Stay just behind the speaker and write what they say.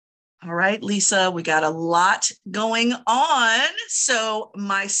All right, Lisa, we got a lot going on. So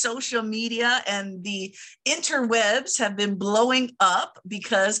my social media and the interwebs have been blowing up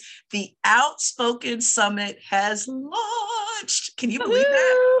because the Outspoken Summit has launched. Can you believe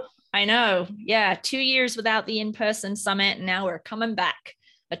that? I know. Yeah. 2 years without the in-person summit. And now we're coming back.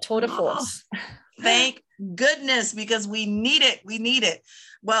 A tour de force. Thank goodness, because we need it. We need it.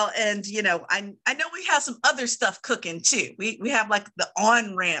 Well, and I know we have some other stuff cooking too. We have like the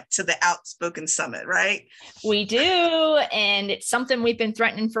on-ramp to the Outspoken Summit, right? We do. And it's something we've been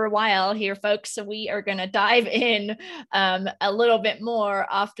threatening for a while here, folks. So we are going to dive in a little bit more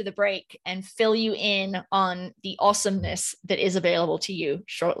after the break and fill you in on the awesomeness that is available to you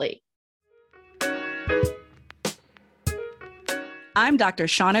shortly. I'm Dr.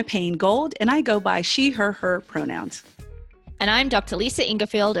 Shauna Payne Gold, and I go by she, her, her pronouns. And I'm Dr. Lisa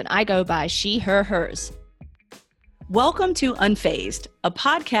Ingerfield, and I go by she, her, hers. Welcome to Unfazed, a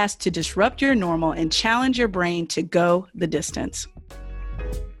podcast to disrupt your normal and challenge your brain to go the distance.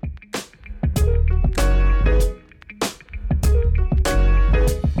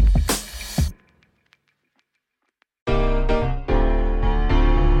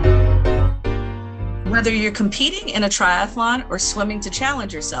 Whether you're competing in a triathlon or swimming to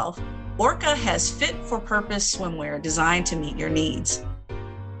challenge yourself, Orca has fit-for-purpose swimwear designed to meet your needs.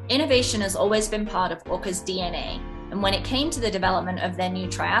 Innovation has always been part of Orca's DNA, and when it came to the development of their new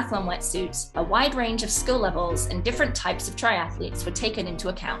triathlon wetsuits, a wide range of skill levels and different types of triathletes were taken into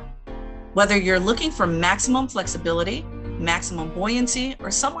account. Whether you're looking for maximum flexibility, maximum buoyancy,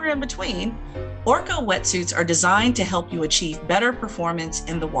 or somewhere in between, Orca wetsuits are designed to help you achieve better performance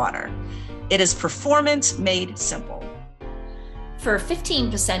in the water. It is performance made simple. For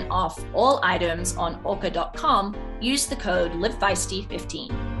 15% off all items on orca.com, use the code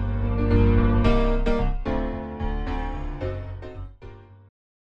LiveFeisty15.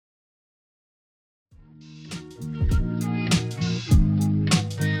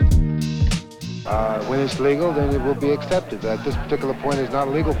 When it's legal, then it will be accepted. At this particular point, it's not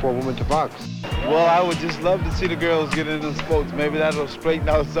legal for a woman to box. Well, I would just love to see the girls get into sports. Maybe that'll straighten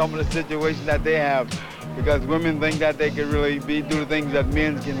out some of the situations that they have, because women think that they can really do the things that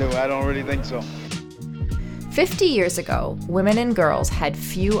men can do. I don't really think so. 50 years ago, women and girls had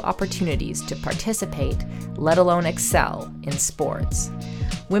few opportunities to participate, let alone excel, in sports.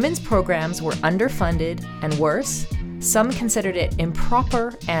 Women's programs were underfunded, and worse, some considered it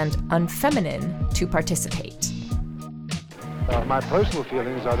improper and unfeminine to participate. My personal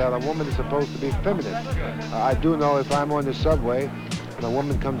feelings are that a woman is supposed to be feminine. I do know if I'm on the subway and a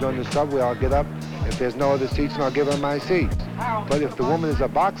woman comes on the subway, I'll get up. If there's no other seats, I'll give her my seat. But if the woman is a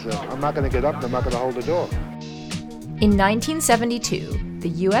boxer, I'm not going to get up and I'm not going to hold the door. In 1972, the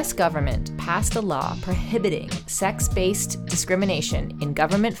U.S. government passed a law prohibiting sex-based discrimination in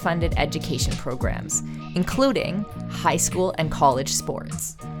government-funded education programs, including high school and college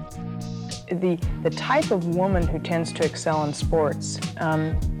sports. The type of woman who tends to excel in sports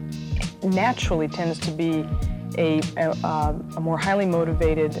naturally tends to be a more highly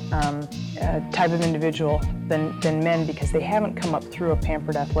motivated type of individual than men, because they haven't come up through a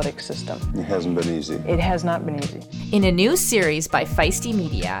pampered athletic system. It hasn't been easy. It has not been easy. In a new series by Feisty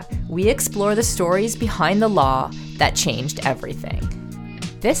Media, we explore the stories behind the law that changed everything.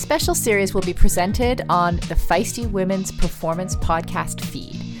 This special series will be presented on the Feisty Women's Performance Podcast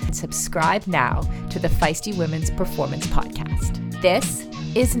feed. Subscribe now to the Feisty Women's Performance Podcast. This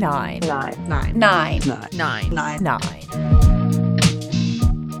is 9.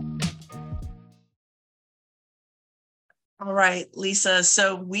 All right, Lisa.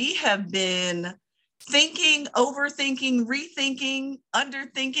 So we have been thinking, overthinking, rethinking,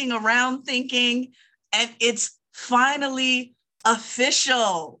 underthinking, around thinking, and it's finally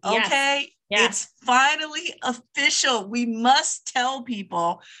official. Okay. Yes. It's finally official. We must tell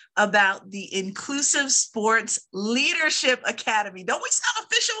people about the Inclusive Sports Leadership Academy. Don't we sound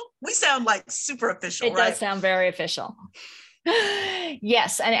official? We sound like super official, right? It does sound very official.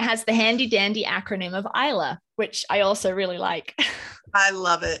 Yes, and it has the handy dandy acronym of ISLA, which I also really like. I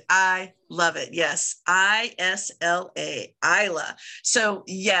love it. I love it. Yes. ISLA, ISLA. So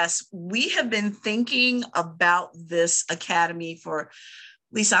yes, we have been thinking about this academy for,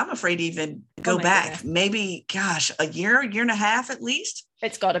 Lisa, I'm afraid to even go back. Goodness. Maybe, gosh, a year and a half at least.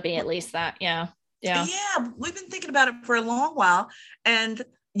 It's got to be at least that. Yeah. Yeah. We've been thinking about it for a long while. And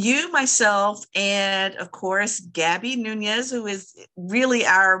you, myself, and of course, Gabby Nunez, who is really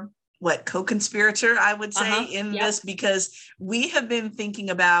our co-conspirator, I would say, in this, because we have been thinking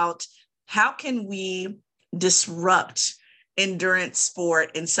about how can we disrupt endurance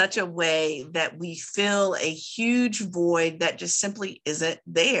sport in such a way that we fill a huge void that just simply isn't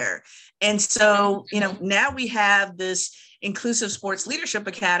there. And so, now we have this Inclusive Sports Leadership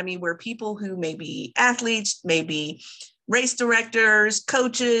Academy where people who may be athletes, maybe race directors,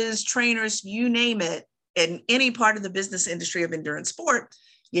 coaches, trainers, you name it, in any part of the business industry of endurance sport,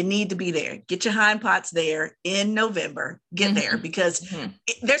 you need to be there. Get your hindparts there in November. Get there because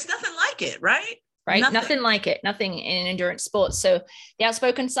there's nothing like it, right? Right. Nothing like it. Nothing in endurance sports. So the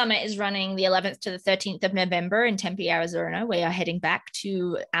Outspoken Summit is running the 11th to the 13th of November in Tempe, Arizona. We are heading back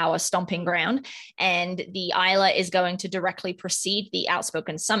to our stomping ground, and the ILA is going to directly precede the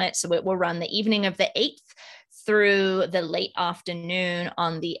Outspoken Summit. So it will run the evening of the 8th through the late afternoon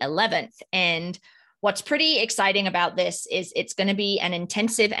on the 11th. And what's pretty exciting about this is it's going to be an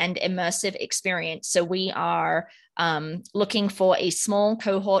intensive and immersive experience. So we are looking for a small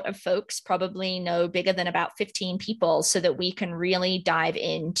cohort of folks, probably no bigger than about 15 people, so that we can really dive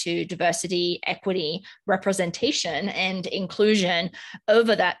into diversity, equity, representation, and inclusion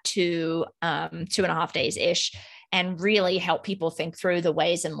over that 2.5 days-ish, and really help people think through the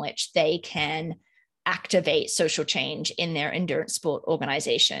ways in which they can activate social change in their endurance sport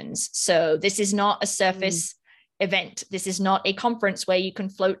organizations. So this is not a surface event. This is not a conference where you can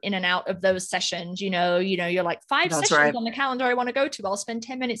float in and out of those sessions. You're like 5 sessions on the calendar I want to go to. I'll spend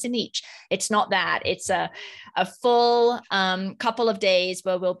 10 minutes in each. It's not that. It's a full couple of days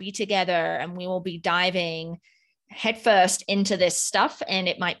where we'll be together and we will be diving headfirst into this stuff. And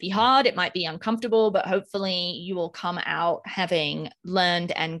it might be hard, it might be uncomfortable, but hopefully you will come out having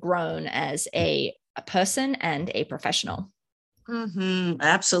learned and grown as a person and a professional.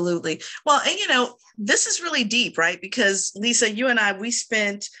 Absolutely. Well, and this is really deep, right? Because Lisa, you and I, we've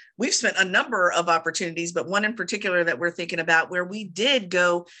spent a number of opportunities, but one in particular that we're thinking about where we did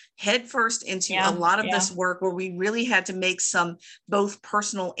go headfirst into a lot of this work, where we really had to make some both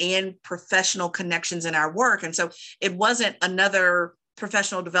personal and professional connections in our work. And so it wasn't another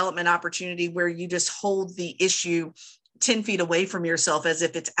professional development opportunity where you just hold the issue 10 feet away from yourself as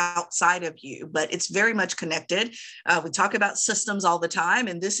if it's outside of you, but it's very much connected. We talk about systems all the time,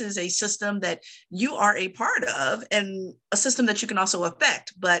 and this is a system that you are a part of and a system that you can also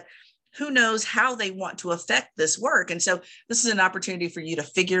affect, but who knows how they want to affect this work. And so this is an opportunity for you to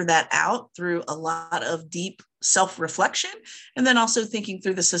figure that out through a lot of deep self-reflection, and then also thinking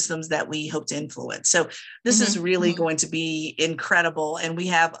through the systems that we hope to influence. So this is really going to be incredible. And we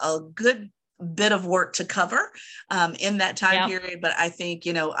have a good bit of work to cover in that time period. But I think,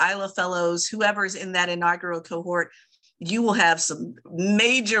 ILA fellows, whoever's in that inaugural cohort, you will have some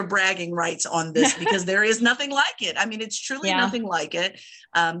major bragging rights on this because there is nothing like it. I mean, it's truly nothing like it.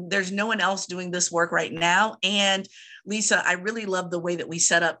 There's no one else doing this work right now. And Lisa, I really love the way that we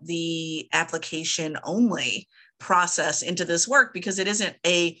set up the application only process into this work, because it isn't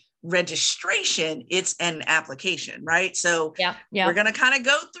a registration, it's an application, right? So we're going to kind of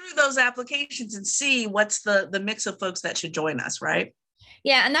go through those applications and see what's the mix of folks that should join us, right?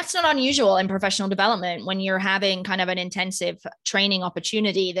 Yeah. And that's not unusual in professional development when you're having kind of an intensive training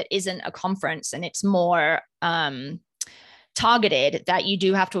opportunity that isn't a conference and it's more targeted, that you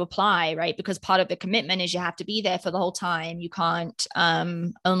do have to apply, right? Because part of the commitment is you have to be there for the whole time. You can't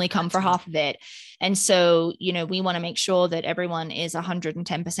only come for half of it. And so, we want to make sure that everyone is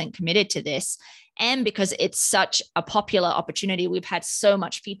 110% committed to this. And because it's such a popular opportunity, we've had so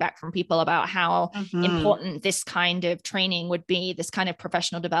much feedback from people about how important this kind of training would be, this kind of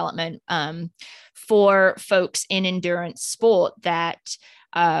professional development for folks in endurance sport, that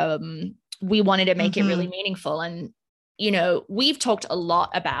we wanted to make it really meaningful. And we've talked a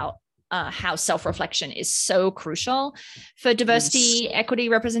lot about how self-reflection is so crucial for diversity, equity,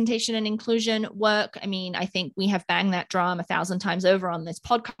 representation, and inclusion work. I mean, I think we have banged that drum 1,000 times over on this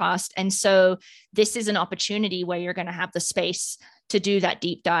podcast. And so this is an opportunity where you're going to have the space to do that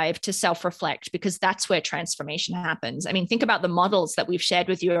deep dive, to self-reflect, because that's where transformation happens. I mean, think about the models that we've shared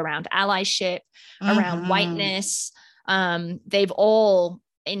with you around allyship, around whiteness. They've all,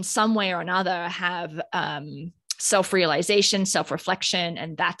 in some way or another, have self-realization, self-reflection,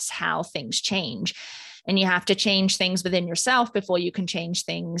 and that's how things change. And you have to change things within yourself before you can change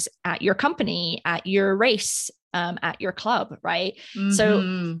things at your company, at your race, at your club, right?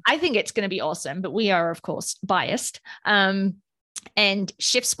 So I think it's going to be awesome, but we are, of course, biased. And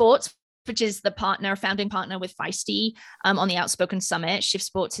Shift Sports, which is the founding partner with Feisty on the Outspoken Summit, Shift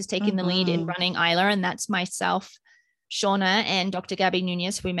Sports has taken the lead in running ILA, and that's myself, Shauna, and Dr. Gabby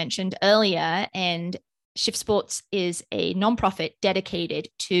Nunez, who we mentioned earlier. And Shift Sports is a nonprofit dedicated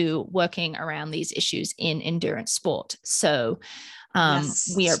to working around these issues in endurance sport. So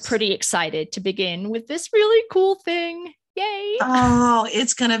we are pretty excited to begin with this really cool thing. Yay. Oh,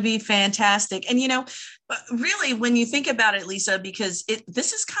 it's going to be fantastic. And, really, when you think about it, Lisa, because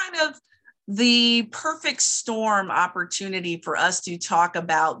this is kind of the perfect storm opportunity for us to talk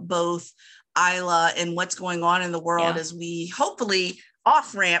about both Isla and what's going on in the world as we hopefully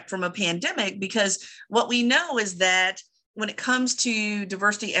off ramp from a pandemic, because what we know is that when it comes to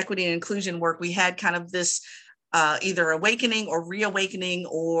diversity, equity, and inclusion work, we had kind of this either awakening or reawakening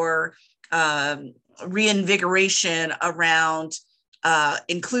or reinvigoration around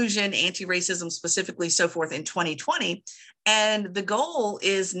inclusion, anti-racism specifically, so forth in 2020. And the goal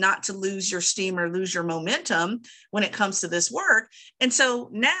is not to lose your steam or lose your momentum when it comes to this work. And so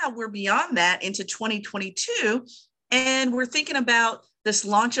now we're beyond that into 2022, and we're thinking about this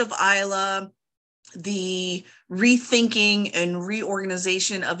launch of Isla, the rethinking and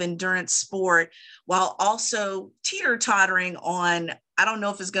reorganization of endurance sport, while also teeter-tottering on, I don't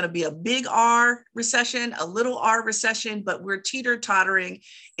know if it's going to be a big R recession, a little R recession, but we're teeter-tottering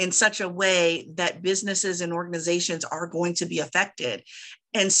in such a way that businesses and organizations are going to be affected.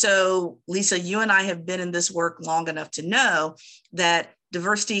 And so, Lisa, you and I have been in this work long enough to know that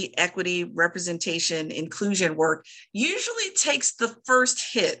diversity, equity, representation, inclusion work usually takes the first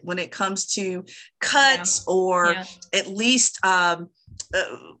hit when it comes to cuts or at least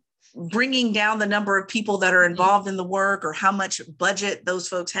bringing down the number of people that are involved in the work or how much budget those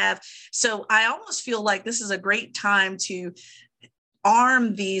folks have. So I almost feel like this is a great time to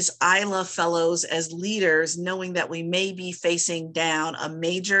arm these Isla fellows as leaders, knowing that we may be facing down a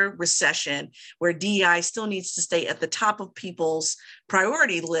major recession where DEI still needs to stay at the top of people's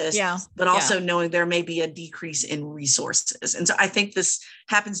priority list, but also knowing there may be a decrease in resources. And so I think this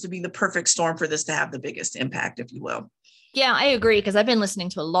happens to be the perfect storm for this to have the biggest impact, if you will. Yeah, I agree, because I've been listening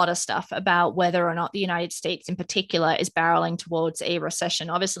to a lot of stuff about whether or not the United States in particular is barreling towards a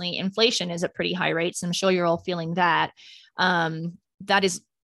recession. Obviously, inflation is at pretty high rates. I'm sure you're all feeling that. That is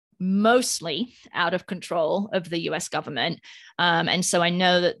mostly out of control of the US government. And so I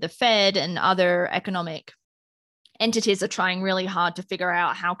know that the Fed and other economic entities are trying really hard to figure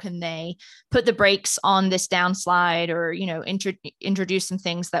out how can they put the brakes on this downslide or, introduce some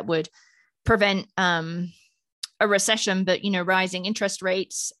things that would prevent a recession. But, rising interest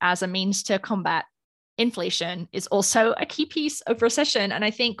rates as a means to combat inflation is also a key piece of recession. And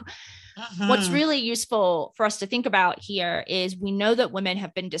I think what's really useful for us to think about here is we know that women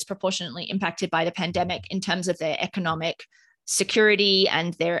have been disproportionately impacted by the pandemic in terms of their economic security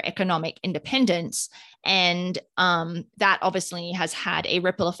and their economic independence. And that obviously has had a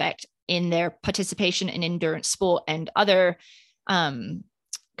ripple effect in their participation in endurance sport and other kind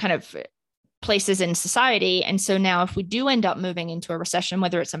of places in society. And so now if we do end up moving into a recession,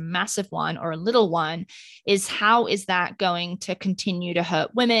 whether it's a massive one or a little one, is how is that going to continue to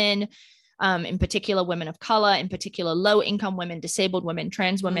hurt women, in particular women of color, in particular low-income women, disabled women,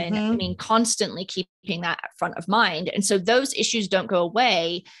 trans women? I mean, constantly keeping that front of mind. And so those issues don't go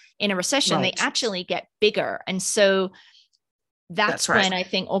away in a recession. They actually get bigger. And so that's when I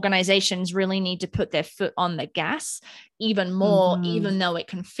think organizations really need to put their foot on the gas even more, even though it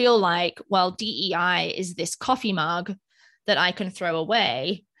can feel like, well, DEI is this coffee mug that I can throw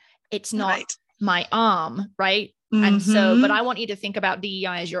away. It's not my arm, right? And so, but I want you to think about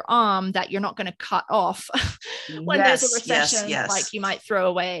DEI as your arm that you're not going to cut off when there's a recession, like you might throw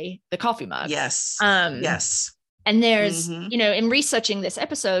away the coffee mug. Yes. And there's, in researching this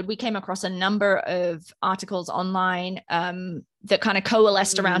episode, we came across a number of articles online that kind of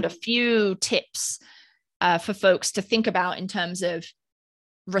coalesced around a few tips for folks to think about in terms of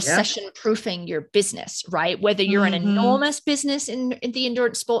recession proofing your business, right? Whether you're an enormous business in the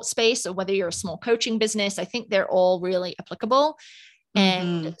endurance sports space or whether you're a small coaching business, I think they're all really applicable.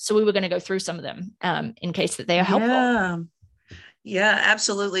 And so we were going to go through some of them in case that they are helpful. Yeah,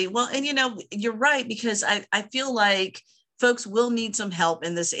 absolutely. Well, and you're right, because I feel like folks will need some help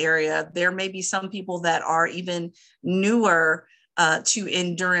in this area. There may be some people that are even newer to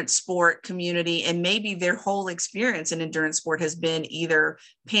endurance sport community, and maybe their whole experience in endurance sport has been either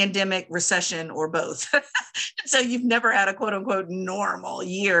pandemic, recession, or both. So you've never had a quote unquote normal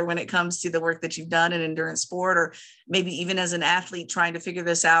year when it comes to the work that you've done in endurance sport, or maybe even as an athlete trying to figure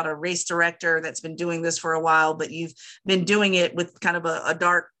this out, a race director that's been doing this for a while, but you've been doing it with kind of a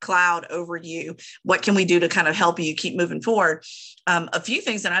dark cloud over you. What can we do to kind of help you keep moving forward? A few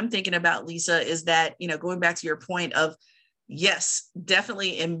things that I'm thinking about, Lisa, is that, going back to your point of, yes,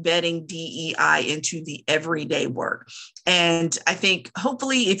 definitely embedding DEI into the everyday work. And I think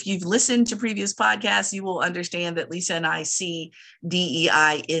hopefully if you've listened to previous podcasts, you will understand that Lisa and I see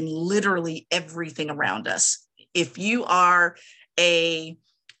DEI in literally everything around us. If you are a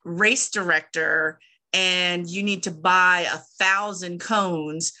race director and you need to buy 1,000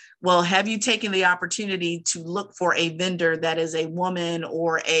 cones. Well, have you taken the opportunity to look for a vendor that is a woman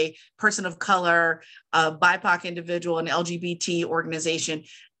or a person of color, a BIPOC individual, an LGBT organization?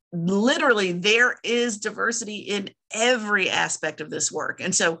 Literally, there is diversity in every aspect of this work.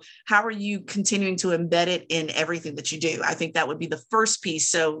 And so how are you continuing to embed it in everything that you do? I think that would be the first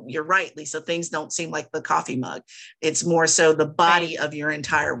piece. So you're right, Lisa, things don't seem like the coffee mug. It's more so the body of your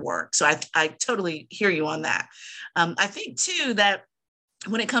entire work. So I totally hear you on that. I think too, that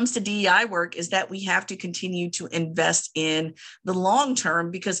when it comes to DEI work is that we have to continue to invest in the long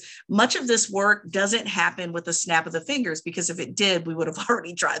term, because much of this work doesn't happen with a snap of the fingers, because if it did, we would have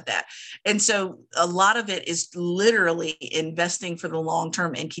already tried that. And so a lot of it is literally investing for the long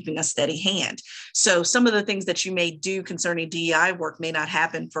term and keeping a steady hand. So some of the things that you may do concerning DEI work may not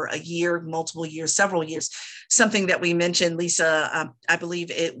happen for a year, multiple years, several years. Something that we mentioned, Lisa, I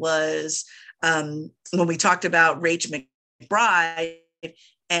believe it was when we talked about Rach McBride,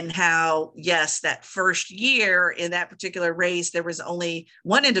 and how, yes, that first year in that particular race, there was only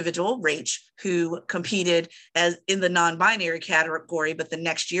one individual, Rach, who competed as in the non-binary category, but the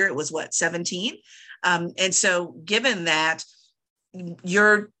next year it was 17? And so given that,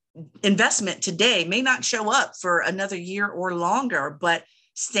 your investment today may not show up for another year or longer, but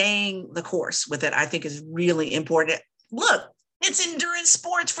staying the course with it, I think, is really important. Look, it's endurance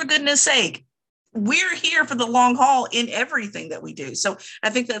sports, for goodness sake. We're here for the long haul in everything that we do. So I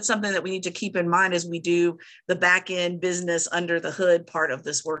think that's something that we need to keep in mind as we do the back end business under the hood part of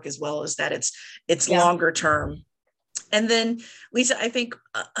this work, as well as that it's longer term. And then, Lisa, I think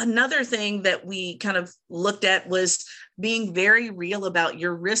another thing that we kind of looked at was being very real about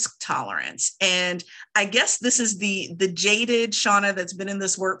your risk tolerance. And I guess this is the jaded Shauna that's been in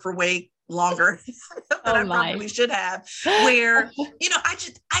this work for way longer than I probably should have, where,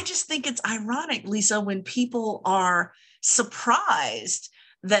 I just think it's ironic, Lisa, when people are surprised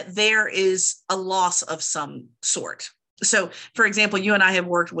that there is a loss of some sort. So, for example, you and I have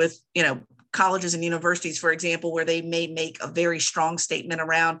worked with, colleges and universities, for example, where they may make a very strong statement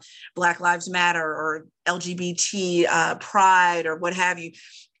around Black Lives Matter or LGBT pride or what have you.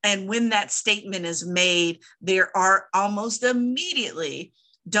 And when that statement is made, there are almost immediately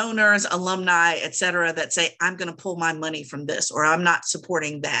donors, alumni, et cetera, that say, I'm going to pull my money from this, or I'm not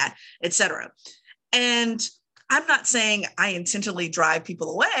supporting that, et cetera. And I'm not saying I intentionally drive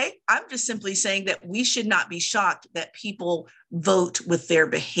people away. I'm just simply saying that we should not be shocked that people vote with their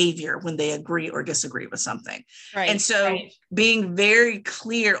behavior when they agree or disagree with something. Right, and so being very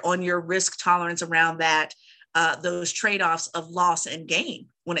clear on your risk tolerance around that, those trade-offs of loss and gain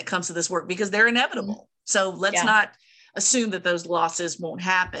when it comes to this work, because they're inevitable. Mm-hmm. So let's not assume that those losses won't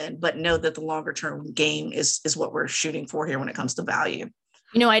happen, but know that the longer term gain is what we're shooting for here when it comes to value.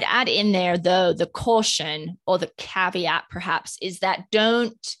 I'd add in there, though, the caution or the caveat perhaps is that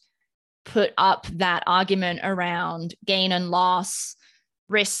don't put up that argument around gain and loss,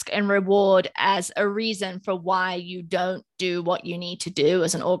 risk and reward as a reason for why you don't do what you need to do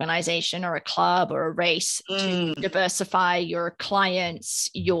as an organization or a club or a race to diversify your clients,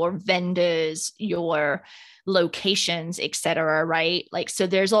 your vendors, your locations, et cetera, right? So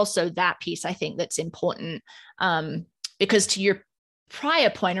there's also that piece, I think, that's important, because to your prior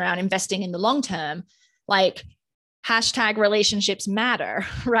point around investing in the long term, hashtag relationships matter,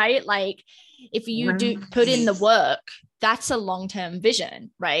 right? If you do put in the work, that's a long-term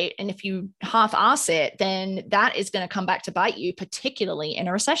vision, right? And if you half-ass it, then that is going to come back to bite you, particularly in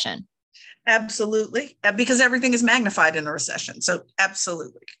a recession. Absolutely, because everything is magnified in a recession. So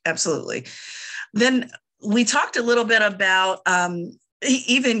absolutely. Then we talked a little bit about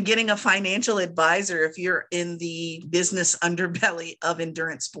even getting a financial advisor if you're in the business underbelly of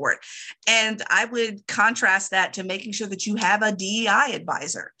endurance sport. And I would contrast that to making sure that you have a DEI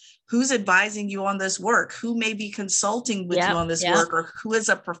advisor. Who's advising you on this work? Who may be consulting with you on this work, or who is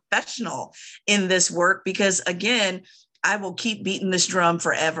a professional in this work? Because again, I will keep beating this drum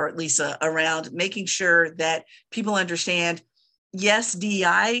forever, Lisa, around making sure that people understand, yes,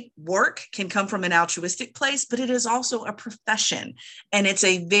 DEI work can come from an altruistic place, but it is also a profession, and it's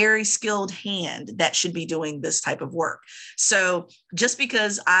a very skilled hand that should be doing this type of work. So just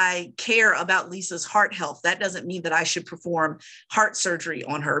because I care about Lisa's heart health, that doesn't mean that I should perform heart surgery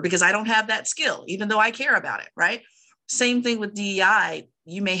on her, because I don't have that skill, even though I care about it, right? Same thing with DEI.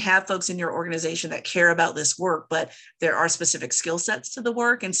 You may have folks in your organization that care about this work, but there are specific skill sets to the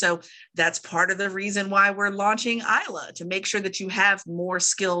work. And so that's part of the reason why we're launching ILA, to make sure that you have more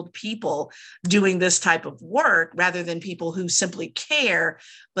skilled people doing this type of work, rather than people who simply care,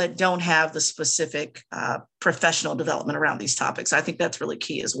 but don't have the specific professional development around these topics. I think that's really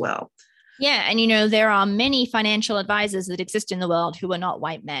key as well. Yeah. And, there are many financial advisors that exist in the world who are not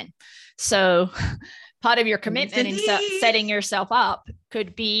white men. So part of your commitment in setting yourself up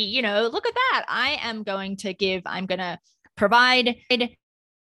could be, look at that. I'm going to provide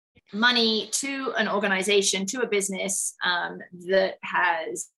money to an organization, to a business that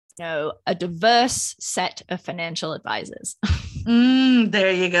has, a diverse set of financial advisors.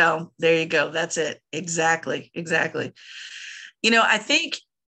 There you go. That's it. Exactly. I think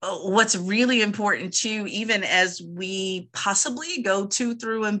what's really important too, even as we possibly go to,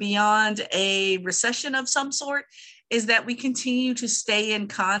 through, and beyond a recession of some sort, is that we continue to stay in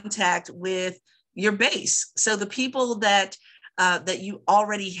contact with your base. So the people that you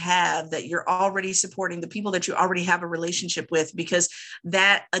already have, that you're already supporting, the people that you already have a relationship with, because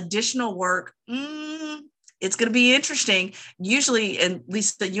that additional work, it's going to be interesting. Usually, and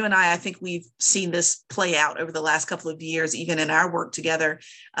Lisa, you and I think we've seen this play out over the last couple of years, even in our work together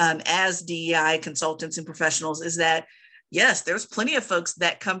as DEI consultants and professionals, is that, yes, there's plenty of folks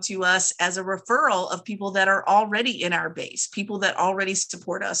that come to us as a referral of people that are already in our base, people that already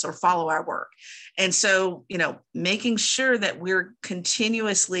support us or follow our work. And so, making sure that we're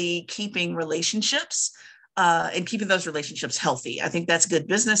continuously keeping relationships and keeping those relationships healthy. I think that's good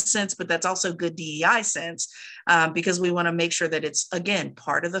business sense, but that's also good DEI sense because we want to make sure that it's, again,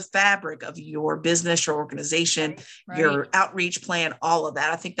 part of the fabric of your business, your organization, your outreach plan, all of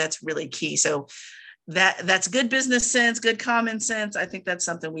that. I think that's really key. So that's good business sense, good common sense. I think that's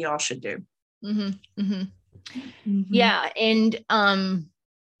something we all should do. Mm-hmm, mm-hmm. Mm-hmm. Yeah. And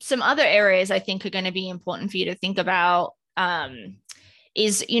some other areas I think are going to be important for you to think about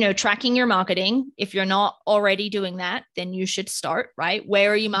is, tracking your marketing. If you're not already doing that, then you should start, right?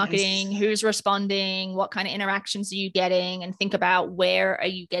 Where are you marketing? Yes. Who's responding? What kind of interactions are you getting? And think about where are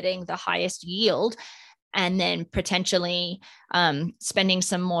you getting the highest yield? And then potentially spending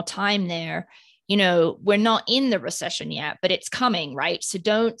some more time there. We're not in the recession yet, but it's coming, right? So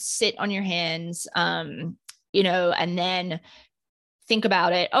don't sit on your hands, and then think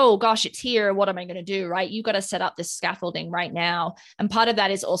about it. Oh gosh, it's here. What am I going to do? Right? You got to set up this scaffolding right now. And part of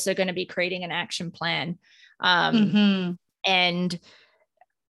that is also going to be creating an action plan. And,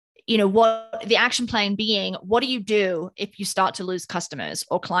 what the action plan being, what do you do if you start to lose customers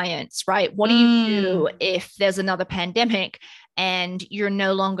or clients, right? What do you do if there's another pandemic and you're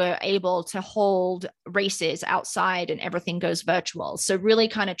no longer able to hold races outside and everything goes virtual? So really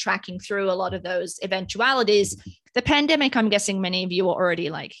kind of tracking through a lot of those eventualities. The pandemic, I'm guessing many of you are already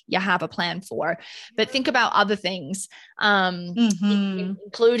you have a plan for, but think about other things, including,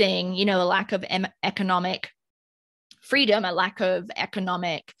 a lack of economic freedom, a lack of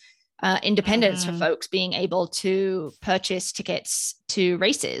economic independence for folks being able to purchase tickets to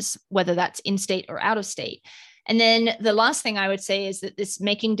races, whether that's in state or out of state. And then the last thing I would say is that this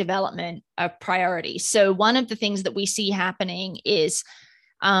making development a priority. So one of the things that we see happening is,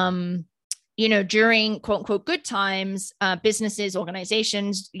 during quote unquote good times, businesses,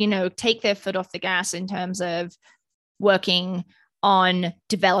 organizations, take their foot off the gas in terms of working on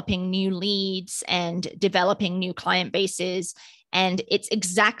developing new leads and developing new client bases. And it's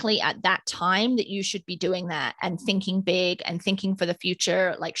exactly at that time that you should be doing that and thinking big and thinking for the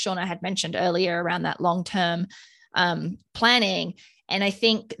future, like Shauna had mentioned earlier around that long-term planning. And I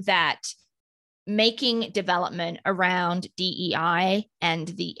think that making development around DEI and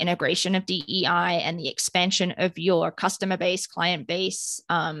the integration of DEI and the expansion of your customer base, client base,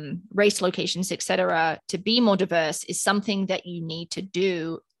 race locations, et cetera, to be more diverse is something that you need to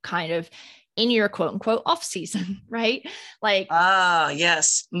do kind of in your quote unquote off season, right?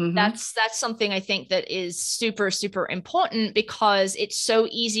 Yes. Mm-hmm. That's something I think that is super, super important because it's so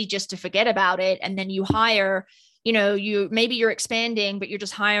easy just to forget about it. And then you hire, maybe you're expanding, but you're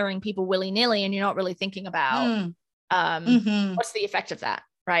just hiring people willy-nilly and you're not really thinking about what's the effect of that,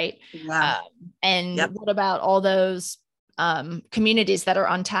 right? Wow. What about all those communities that are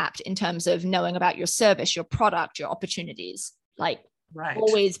untapped in terms of knowing about your service, your product, your opportunities?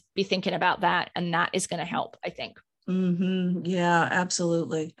 Always be thinking about that. And that is going to help, I think. Mm-hmm. Yeah,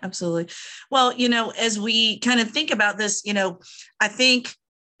 absolutely. Absolutely. Well, as we kind of think about this, I think,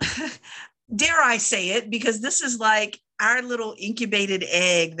 dare I say it, because this is like our little incubated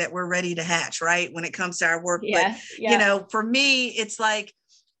egg that we're ready to hatch, right? When it comes to our work. Yeah, but, for me, it's like,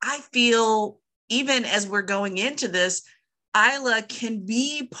 I feel even as we're going into this, Isla can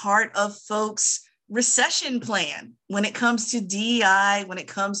be part of folks' recession plan when it comes to DEI, when it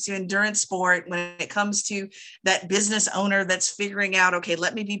comes to endurance sport, when it comes to that business owner that's figuring out, okay,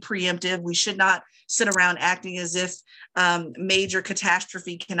 let me be preemptive. We should not sit around acting as if major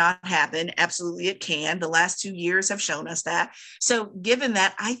catastrophe cannot happen. Absolutely, it can. The last 2 years have shown us that. So given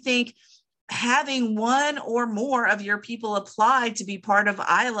that, I think having one or more of your people apply to be part of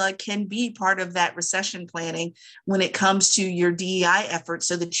ILA can be part of that recession planning when it comes to your DEI efforts,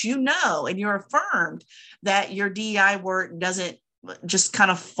 so that you know and you're affirmed that your DEI work doesn't just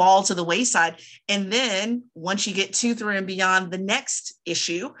kind of fall to the wayside. And then once you get 2, 3 and beyond the next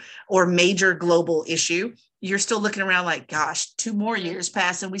issue or major global issue, you're still looking around like, gosh, 2 more years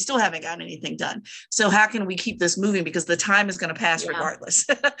pass and we still haven't gotten anything done. So how can we keep this moving? Because the time is going to pass regardless,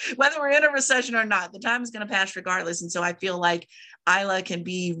 whether we're in a recession or not, the time is going to pass regardless. And so I feel like ILA can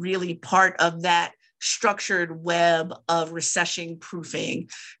be really part of that structured web of recession proofing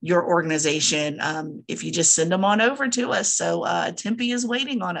your organization, if you just send them on over to us. So Tempe is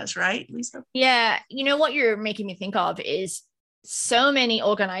waiting on us, right, Lisa? Yeah. You know, what you're making me think of is so many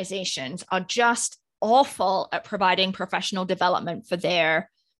organizations are just awful at providing professional development for their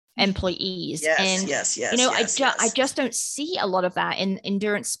employees. Yes. You know, I just don't see a lot of that in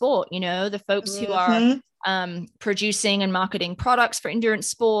endurance sport. You know, the folks who are producing and marketing products for endurance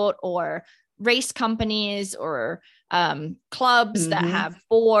sport, or race companies, or clubs that have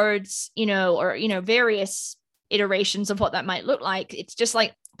boards, you know, or, you know, various iterations of what that might look like. It's just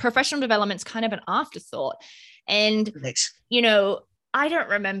like professional development's kind of an afterthought. And, you know, I don't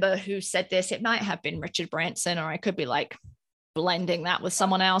remember who said this. It might have been Richard Branson, or I could be like blending that with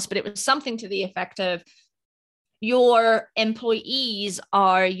someone else, but it was something to the effect of, your employees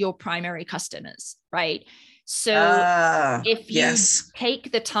are your primary customers, right? So if you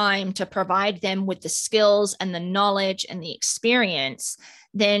take the time to provide them with the skills and the knowledge and the experience,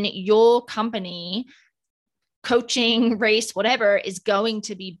 then your company, coaching, race, whatever, is going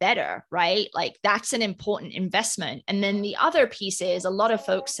to be better, right? Like, that's an important investment. And then the other piece is, a lot of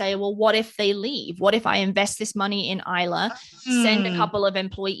folks say, well, what if they leave? What if I invest this money in ILA, send a couple of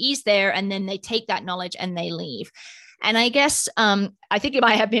employees there, and then they take that knowledge and they leave? And I guess, I think it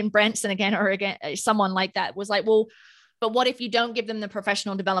might have been Branson again, or again, someone like that was like, well, but what if you don't give them the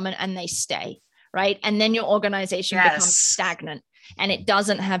professional development and they stay, right? And then your organization becomes stagnant, and it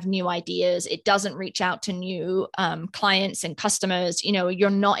doesn't have new ideas. It doesn't reach out to new clients and customers. You know,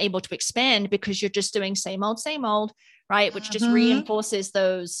 you're not able to expand because you're just doing same old, right? Which just reinforces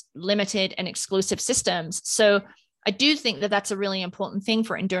those limited and exclusive systems. So I do think that that's a really important thing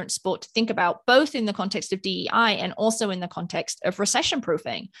for endurance sport to think about, both in the context of DEI and also in the context of recession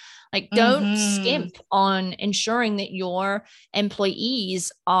proofing. Like, don't skimp on ensuring that your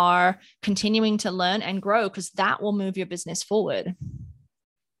employees are continuing to learn and grow, because that will move your business forward.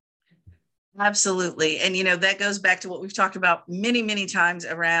 Absolutely. And, you know, that goes back to what we've talked about many, many times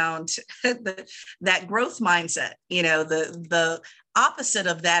around that growth mindset. You know, the opposite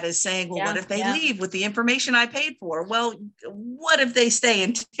of that is saying, well, what if they leave with the information I paid for? Well, what if they stay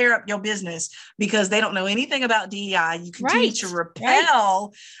and tear up your business because they don't know anything about DEI? You continue to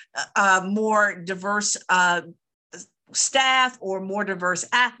repel more diverse staff or more diverse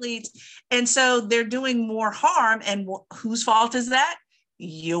athletes. And so they're doing more harm. And whose fault is that?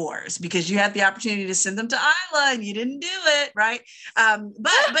 Yours, because you had the opportunity to send them to ILA and you didn't do it, right?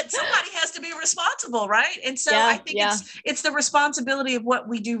 But somebody has to be responsible, right? And so I think it's the responsibility of what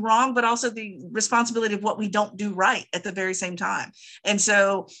we do wrong, but also the responsibility of what we don't do right at the very same time. And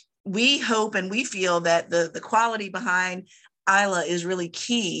so we hope and we feel that the quality behind ILA is really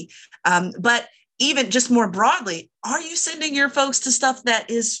key. But even just more broadly, are you sending your folks to stuff that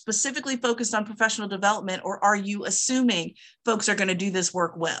is specifically focused on professional development, or are you assuming folks are going to do this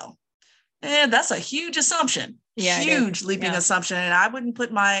work well? And that's a huge assumption, huge leaping assumption. And I wouldn't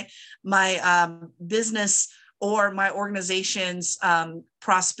put my business or my organization's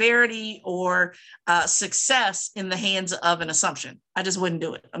prosperity or success in the hands of an assumption. I just wouldn't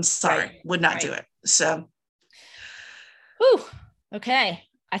do it. I'm sorry, would not do it. So, okay.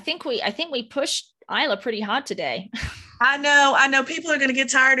 I think we pushed ILA pretty hard today. I know people are going to get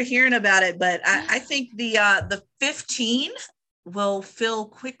tired of hearing about it, but I think the 15 will fill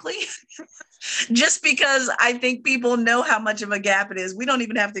quickly just because I think people know how much of a gap it is. We don't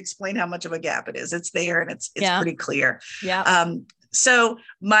even have to explain how much of a gap it is. It's there and it's pretty clear. Yeah. So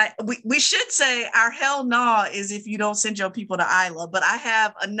we should say our hell nah is if you don't send your people to ILA, but I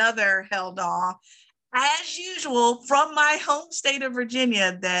have another hell nah, as usual, from my home state of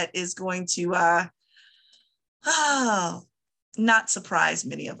Virginia, that is going to not surprise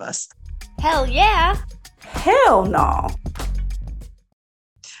many of us. Hell yeah. Hell no.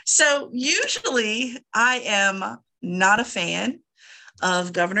 So usually I am not a fan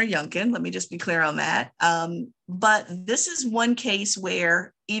of Governor Youngkin. Let me just be clear on that. But this is one case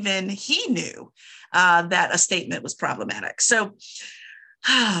where even he knew that a statement was problematic. So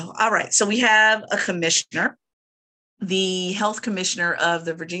all right. So we have a commissioner the health commissioner of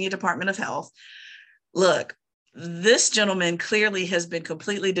the Virginia Department of Health. Look, this gentleman clearly has been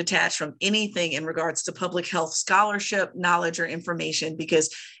completely detached from anything in regards to public health scholarship, knowledge, or information,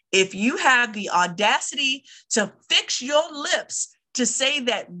 because if you have the audacity to fix your lips to say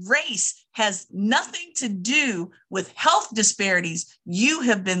that race has nothing to do with health disparities, you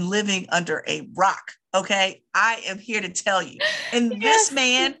have been living under a rock. Okay, I am here to tell you. And this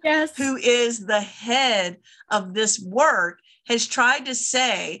man, who is the head of this work, has tried to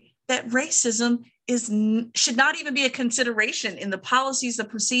say that racism should not even be a consideration in the policies, the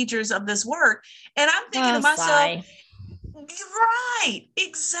procedures of this work. And I'm thinking to myself, right,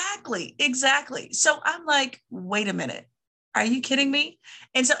 exactly. So I'm like, wait a minute. Are you kidding me?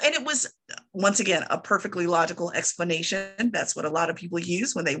 And it was, once again, a perfectly logical explanation. That's what a lot of people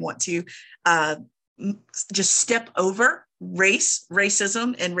use when they want to just step over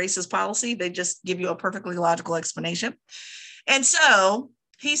racism, and racist policy. They just give you a perfectly logical explanation. And so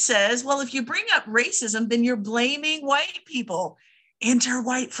he says, well, if you bring up racism, then you're blaming white people. Enter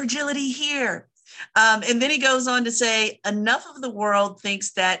white fragility here. And then he goes on to say, enough of the world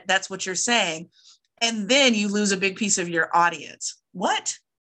thinks that that's what you're saying. And then you lose a big piece of your audience. What?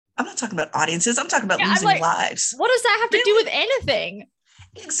 I'm not talking about audiences. I'm talking about losing lives. What does that have to do with anything?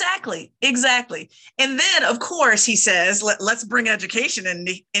 Exactly. And then, of course, he says, let's bring education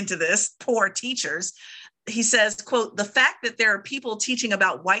into this. Poor teachers. He says, quote, the fact that there are people teaching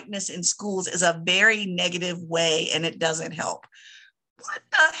about whiteness in schools is a very negative way, and it doesn't help. What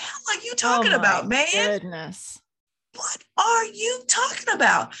the hell are you talking about, man? Goodness. What are you talking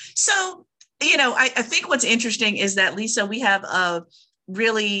about? So, I think what's interesting is that, Lisa, we have a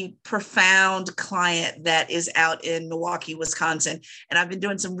really profound client that is out in Milwaukee, Wisconsin. And I've been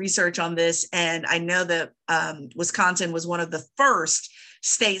doing some research on this. And I know that Wisconsin was one of the first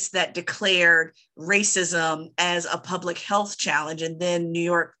states that declared racism as a public health challenge. And then New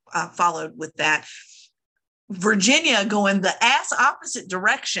York followed with that. Virginia going the ass opposite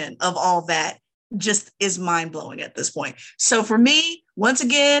direction of all that just is mind-blowing at this point. So for me, once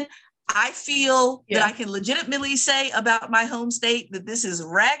again, I feel that I can legitimately say about my home state that this is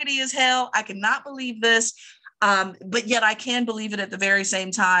raggedy as hell. I cannot believe this. But yet I can believe it at the very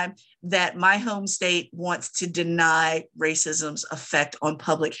same time that my home state wants to deny racism's effect on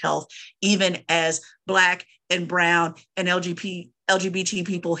public health, even as Black and Brown and LGBT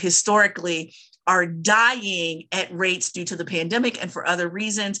people historically are dying at rates due to the pandemic and for other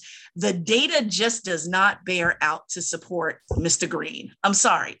reasons. The data just does not bear out to support Mr. Green. I'm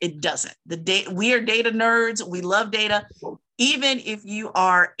sorry, it doesn't. We are data nerds. We love data. Even if you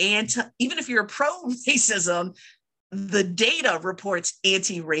are even if you're pro-racism, the data reports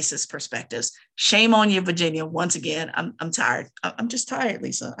anti-racist perspectives. Shame on you, Virginia. Once again, I'm tired. I'm just tired,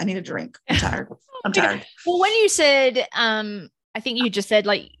 Lisa. I need a drink. I'm tired. Well, when you said, I think you just said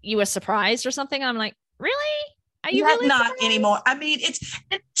like you were surprised or something. I'm like, really? Are you really not surprised? Anymore? I mean, it's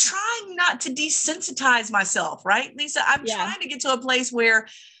trying not to desensitize myself, right, Lisa? I'm trying to get to a place where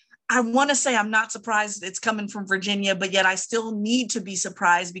I want to say I'm not surprised it's coming from Virginia, but yet I still need to be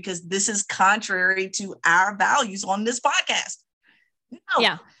surprised because this is contrary to our values on this podcast.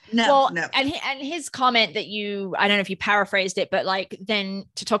 No. And his comment that I don't know if you paraphrased it, but like then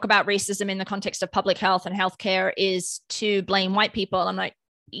to talk about racism in the context of public health and healthcare is to blame white people. I'm like,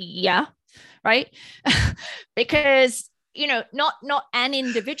 yeah, right. Because, not an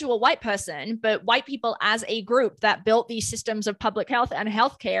individual white person, but white people as a group that built these systems of public health and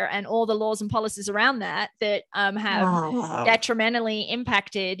healthcare and all the laws and policies around that have detrimentally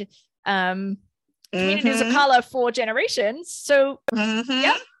impacted communities of color for generations. So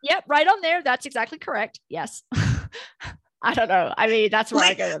yep, right on there. That's exactly correct. Yes. I don't know. I mean, that's where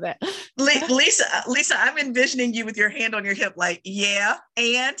I go with it. Lisa, I'm envisioning you with your hand on your hip, like, yeah,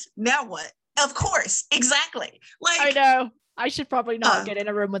 and now what? Of course, exactly. Like, I know. I should probably not get in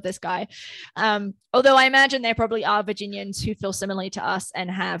a room with this guy. Although I imagine there probably are Virginians who feel similarly to us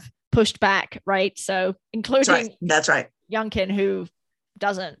and have pushed back, right? So including that's right. Youngkin, who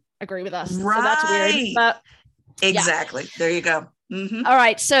doesn't agree with us. Right. So that's weird. But exactly. There you go. Mm-hmm. All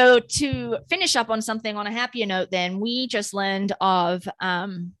right. So to finish up on something on a happier note, then we just learned of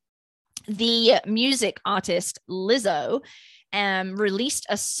the music artist Lizzo released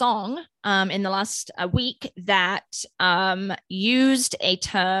a song in the last week that used a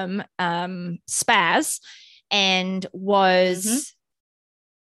term spaz and was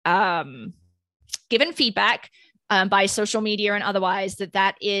given feedback by social media and otherwise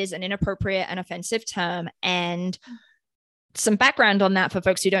that is an inappropriate and offensive term. And some background on that for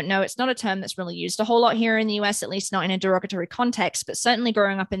folks who don't know, it's not a term that's really used a whole lot here in the US, at least not in a derogatory context, but certainly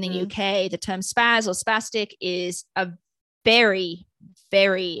growing up in the UK, the term spaz or spastic is a very,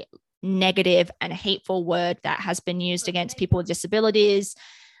 very negative and hateful word that has been used against people with disabilities,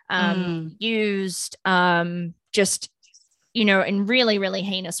 used just, you know, in really, really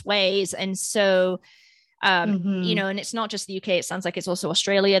heinous ways. And so, you know, and it's not just the UK, it sounds like it's also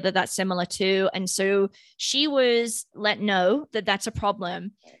Australia that's similar to. And so she was let know that that's a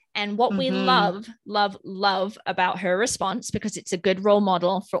problem. And what we love about her response, because it's a good role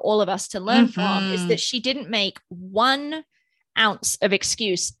model for all of us to learn from, is that she didn't make 1 ounce of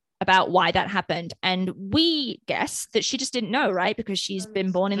excuse about why that happened. And we guess that she just didn't know, right? Because she's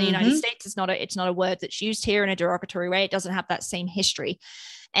been born in the United States. It's not a word that's used here in a derogatory way. It doesn't have that same history.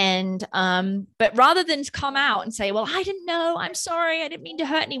 And, but rather than come out and say, well, I didn't know, I'm sorry, I didn't mean to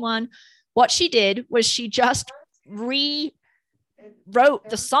hurt anyone. What she did was she just rewrote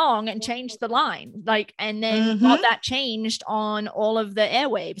the song and changed the line, like, and then got that changed on all of the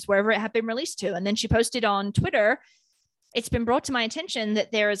airwaves, wherever it had been released to. And then she posted on Twitter, it's been brought to my attention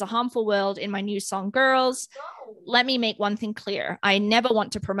that there is a harmful world in my new song, Girls. Let me make one thing clear. I never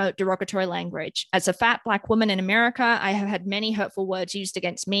want to promote derogatory language. As a fat Black woman in America, I have had many hurtful words used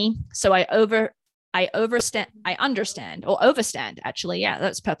against me. So I understand, actually. Yeah,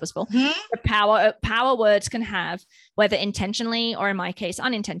 that's purposeful. The power words can have, whether intentionally or in my case,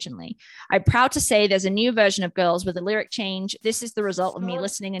 unintentionally. I'm proud to say there's a new version of Girls with a lyric change. This is the result of me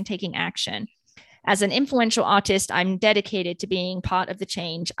listening and taking action. As an influential artist, I'm dedicated to being part of the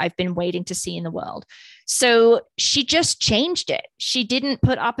change I've been waiting to see in the world. So she just changed it. She didn't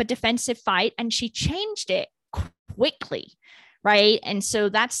put up a defensive fight, and she changed it quickly, right? And so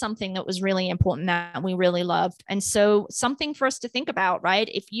that's something that was really important that we really loved. And so something for us to think about, right?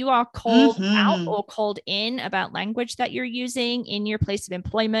 If you are called out or called in about language that you're using in your place of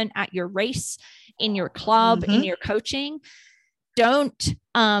employment, at your race, in your club, in your coaching, don't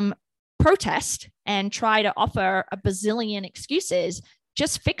protest and try to offer a bazillion excuses.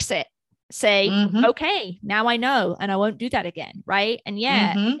 Just fix it. Say, okay, now I know, and I won't do that again. Right. And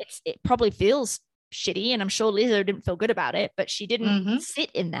it probably feels shitty, and I'm sure Lizzo didn't feel good about it, but she didn't sit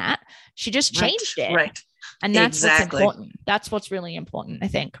in that. She just changed it. Right. And that's what's important. That's what's really important, I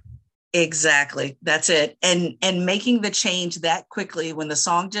think. Exactly. That's it. And making the change that quickly when the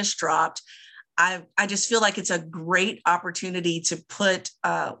song just dropped, I just feel like it's a great opportunity to put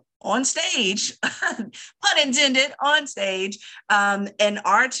on stage, pun intended, on stage, an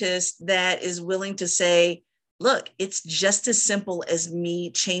artist that is willing to say, look, it's just as simple as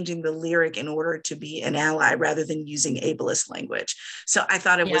me changing the lyric in order to be an ally rather than using ableist language. So I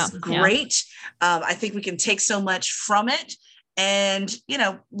thought it was great. I think we can take so much from it. And, you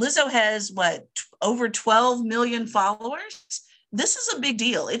know, Lizzo has over 12 million followers. This is a big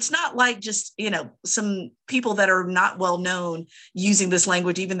deal. It's not like just, you know, some people that are not well known using this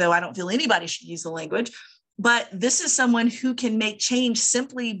language, even though I don't feel anybody should use the language. But this is someone who can make change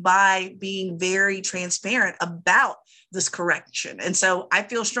simply by being very transparent about this correction. And so I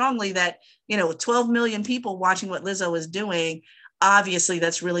feel strongly that, you know, with 12 million people watching what Lizzo is doing, obviously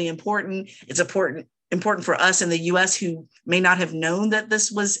that's really important. It's important for us in the US who may not have known that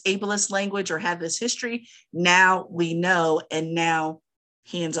this was ableist language or had this history. Now we know, and now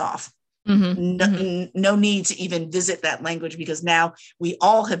hands off. No need to even visit that language, because now we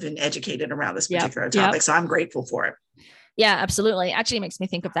all have been educated around this particular topic. So I'm grateful for it. Yeah, absolutely. Actually, it makes me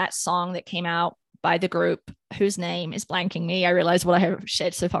think of that song that came out by the group whose name is blanking me. I realize what I have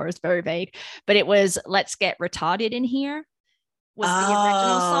shared so far is very vague, but it was Let's Get Retarded in Here. Was the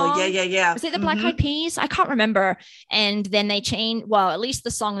original song. Yeah. Was it the Black Eyed Peas? I can't remember. And then they changed, well, at least the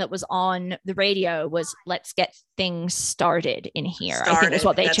song that was on the radio was Let's Get Things Started in Here. I think is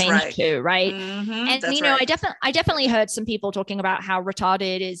what they changed to, right? And you know, I definitely heard some people talking about how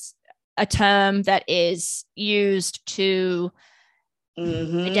retarded is a term that is used to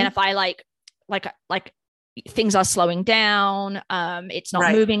identify like things are slowing down. It's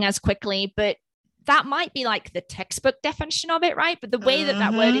not moving as quickly, but that might be like the textbook definition of it, right? But the way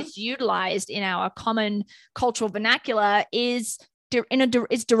that word is utilized in our common cultural vernacular is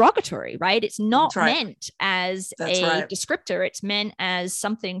derogatory, right? It's not meant as a descriptor. It's meant as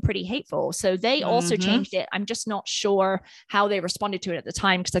something pretty hateful. So they also changed it. I'm just not sure how they responded to it at the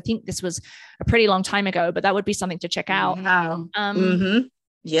time, because I think this was a pretty long time ago, but that would be something to check out.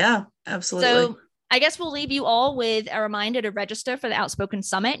 Yeah, absolutely. So I guess we'll leave you all with a reminder to register for the Outspoken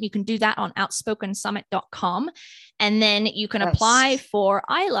Summit. You can do that on outspokensummit.com. And then you can apply for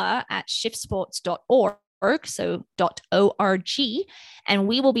Isla at shiftsports.org. .org, so .org, and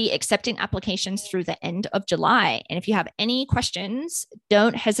we will be accepting applications through the end of July. And if you have any questions,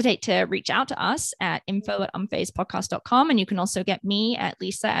 don't hesitate to reach out to us at info@unfazedpodcast.com. And you can also get me at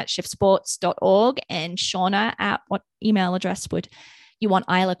lisa@shiftsports.org and Shauna at what email address would you want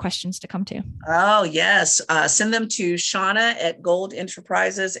Isla questions to come to? Oh, yes. Send them to Shauna at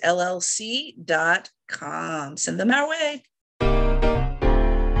goldenterprisesllc.com. Send them our way.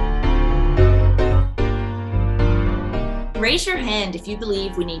 Raise your hand if you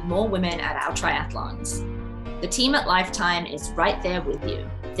believe we need more women at our triathlons. The team at Lifetime is right there with you.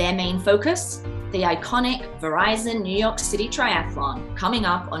 Their main focus, the iconic Verizon New York City Triathlon, coming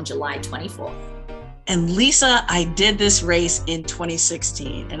up on July 24th. And Lisa, I did this race in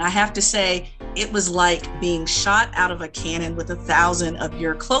 2016, and I have to say, it was like being shot out of a cannon with 1,000 of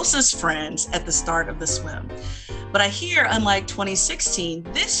your closest friends at the start of the swim. But I hear, unlike 2016,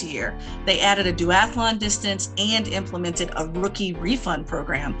 this year, they added a duathlon distance and implemented a rookie refund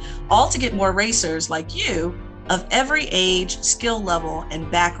program, all to get more racers like you of every age, skill level,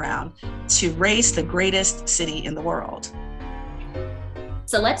 and background to race the greatest city in the world.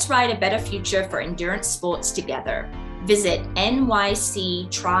 So let's ride a better future for endurance sports together. Visit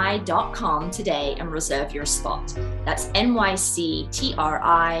nyctry.com today and reserve your spot. That's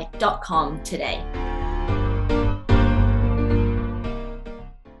nyctri.com today.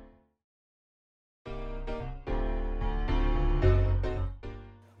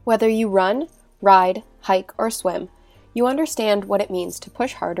 Whether you run, ride, hike, or swim, you understand what it means to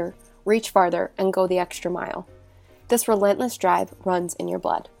push harder, reach farther, and go the extra mile. This relentless drive runs in your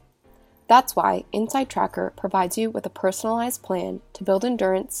blood. That's why Inside Tracker provides you with a personalized plan to build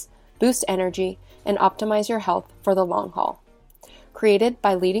endurance, boost energy, and optimize your health for the long haul. Created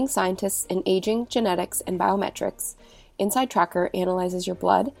by leading scientists in aging, genetics, and biometrics, Inside Tracker analyzes your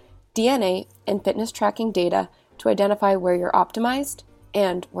blood, DNA, and fitness tracking data to identify where you're optimized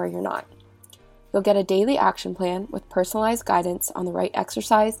and where you're not. You'll get a daily action plan with personalized guidance on the right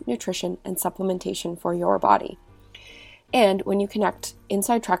exercise, nutrition, and supplementation for your body. And when you connect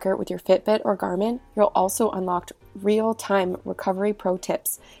Inside Tracker with your Fitbit or Garmin, you'll also unlock real-time recovery pro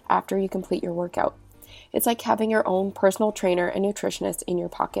tips after you complete your workout. It's like having your own personal trainer and nutritionist in your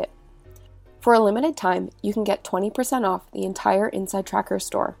pocket. For a limited time, you can get 20% off the entire Inside Tracker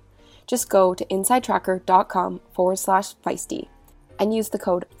store. Just go to insidetracker.com/feisty and use the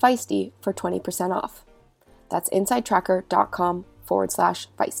code FEISTY for 20% off. That's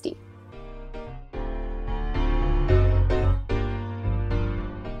insidetracker.com/feisty.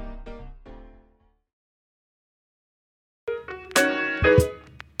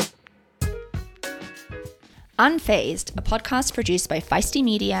 Unfazed, a podcast produced by Feisty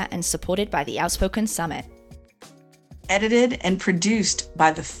Media and supported by the Outspoken Summit. Edited and produced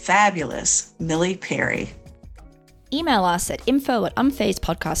by the fabulous Millie Perry. Email us at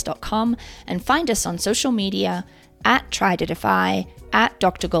info@unfazedpodcast.com and find us on social media at Try to Defy, at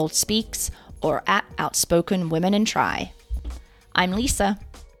Dr. Gold Speaks, or at Outspoken Women in Tri. I'm Lisa.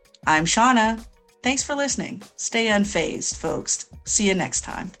 I'm Shauna. Thanks for listening. Stay unfazed, folks. See you next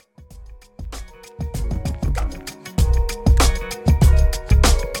time.